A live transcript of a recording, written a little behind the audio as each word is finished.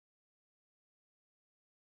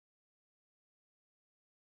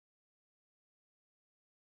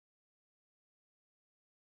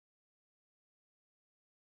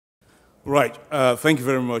Right. Thank you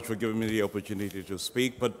very much for giving me the opportunity to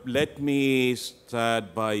speak. But let me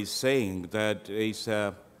start by saying that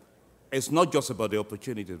it's not just about the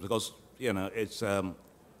opportunities, because as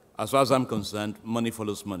far as I'm concerned, money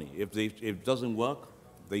follows money. If it doesn't work,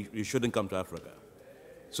 you shouldn't come to Africa.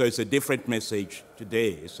 So it's a different message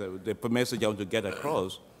today. So the message I want to get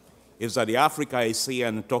across is that the Africa I see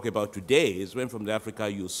and talk about today is different from the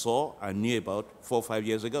Africa you saw and knew about 4 or 5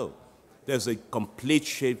 years ago. There's a complete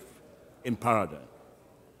shift in paradigm.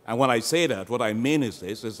 And when I say that, what I mean is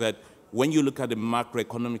this, is that when you look at the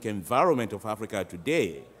macroeconomic environment of Africa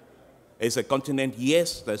today, it's a continent,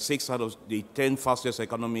 yes, that 6 out of the 10 fastest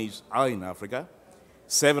economies are in Africa.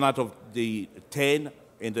 7 out of the 10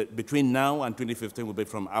 between now and 2015 will be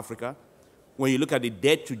from Africa. When you look at the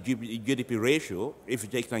debt to GDP ratio, if you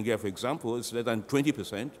take Nigeria, for example, it's less than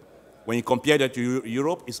 20%. When you compare that to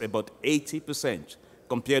Europe, it's about 80%.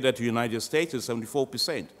 Compare that to the United States, it's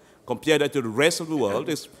 74%. Compare that to the rest of the world,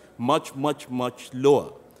 it's much, much, much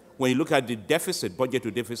lower. When you look at the deficit, budget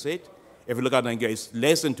to deficit, if you look at Nigeria, it's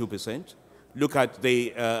less than 2%. Look at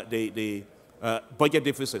the budget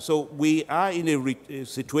deficit. So we are in a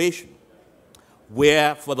situation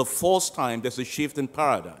where, for the first time, there's a shift in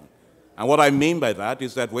paradigm. And what I mean by that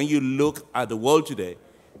is that when you look at the world today,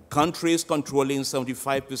 countries controlling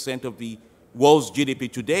 75% of the world's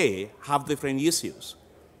GDP today have different issues.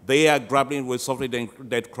 They are grappling with sovereign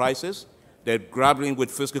debt crisis. They're grappling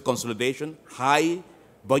with fiscal consolidation, high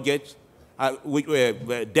budget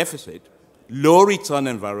deficit, low return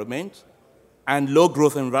environment, and low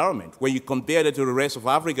growth environment. When you compare that to the rest of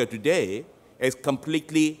Africa today, it's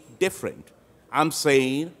completely different. I'm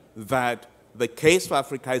saying that the case for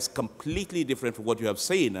Africa is completely different from what you have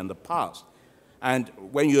seen in the past. And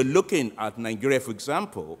when you're looking at Nigeria, for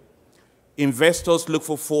example, investors look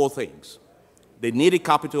for 4 things. They need the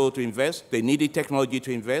capital to invest, they need the technology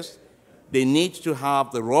to invest, they need to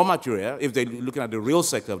have the raw material, if they're looking at the real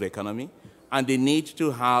sector of the economy, and they need to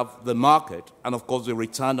have the market, and of course the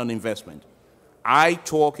return on investment. I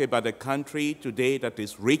talk about a country today that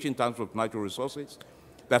is rich in terms of natural resources,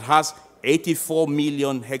 that has 84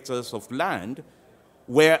 million hectares of land,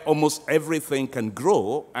 where almost everything can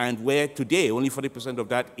grow, and where today only 40% of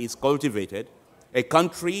that is cultivated. A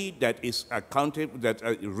country that is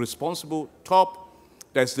responsible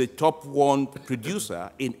that's the top 1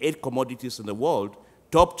 producer in 8 commodities in the world,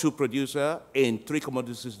 top 2 producer in 3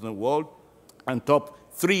 commodities in the world, and top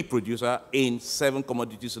 3 producer in 7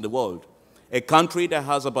 commodities in the world. A country that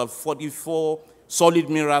has about 44 solid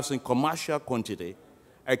minerals in commercial quantity.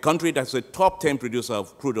 A country that's a top 10 producer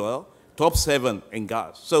of crude oil, top 7 in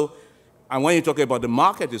gas. So, and when you talk about the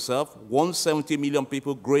market itself, 170 million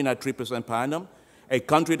people growing at 3% per annum, a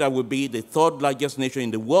country that will be the 3rd largest nation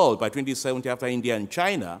in the world by 2070 after India and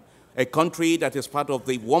China, a country that is part of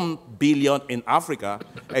the 1 billion in Africa,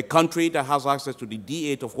 a country that has access to the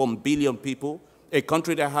D8 of 1 billion people, a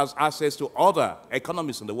country that has access to other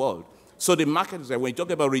economies in the world. So the market is there. When you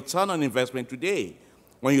talk about return on investment today,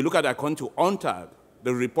 when you look at according to UNTAD,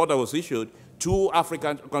 the report that was issued, 2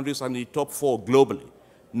 African countries are in the top 4 globally.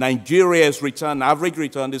 Nigeria's average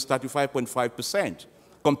return is 35.5%.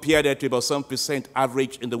 Compare that to about 7%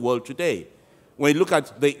 average in the world today. When you look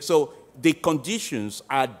at the conditions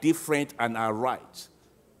are different and are right.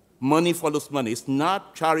 Money follows money. It's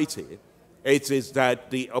not charity. It is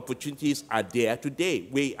that the opportunities are there today.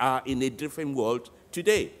 We are in a different world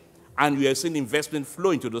today. And we are seeing investment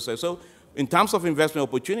flow into those areas. So in terms of investment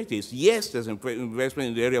opportunities, yes, there's investment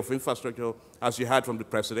in the area of infrastructure, as you heard from the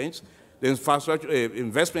presidents. There's infrastructure,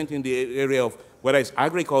 investment in the area of whether it's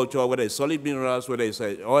agriculture, whether it's solid minerals, whether it's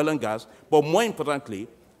oil and gas. But more importantly,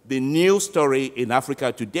 the new story in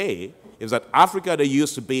Africa today is that Africa, that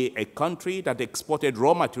used to be a country that exported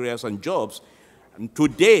raw materials and jobs, and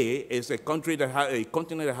today is a country that has a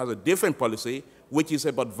continent that has a different policy, which is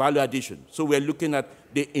about value addition. So we're looking at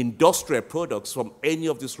the industrial products from any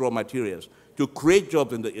of these raw materials to create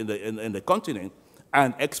jobs in the continent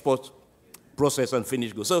and export, process, and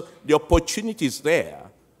finished goods. So the opportunities there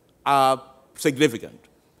are significant.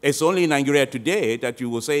 It's only in Nigeria today that you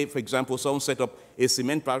will say, for example, someone set up a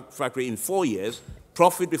cement factory in 4 years,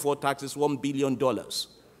 profit before taxes $1 billion.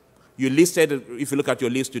 You listed, if you look at your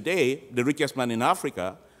list today, the richest man in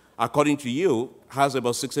Africa, according to you, has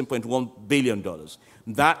about $16.1 billion.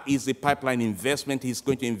 That is the pipeline investment he's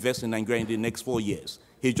going to invest in Nigeria in the next 4 years.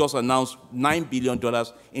 He just announced $9 billion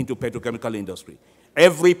into petrochemical industry.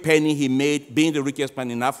 Every penny he made, being the richest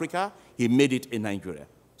man in Africa, he made it in Nigeria.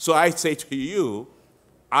 So I say to you,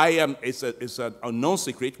 it's an unknown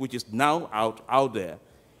secret, which is now out there.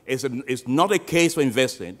 It's not a case for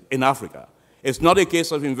investing in Africa. It's not a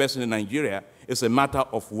case of investing in Nigeria. It's a matter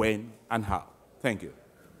of when and how. Thank you.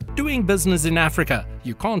 Doing business in Africa.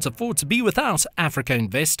 You can't afford to be without Africa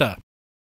Investor.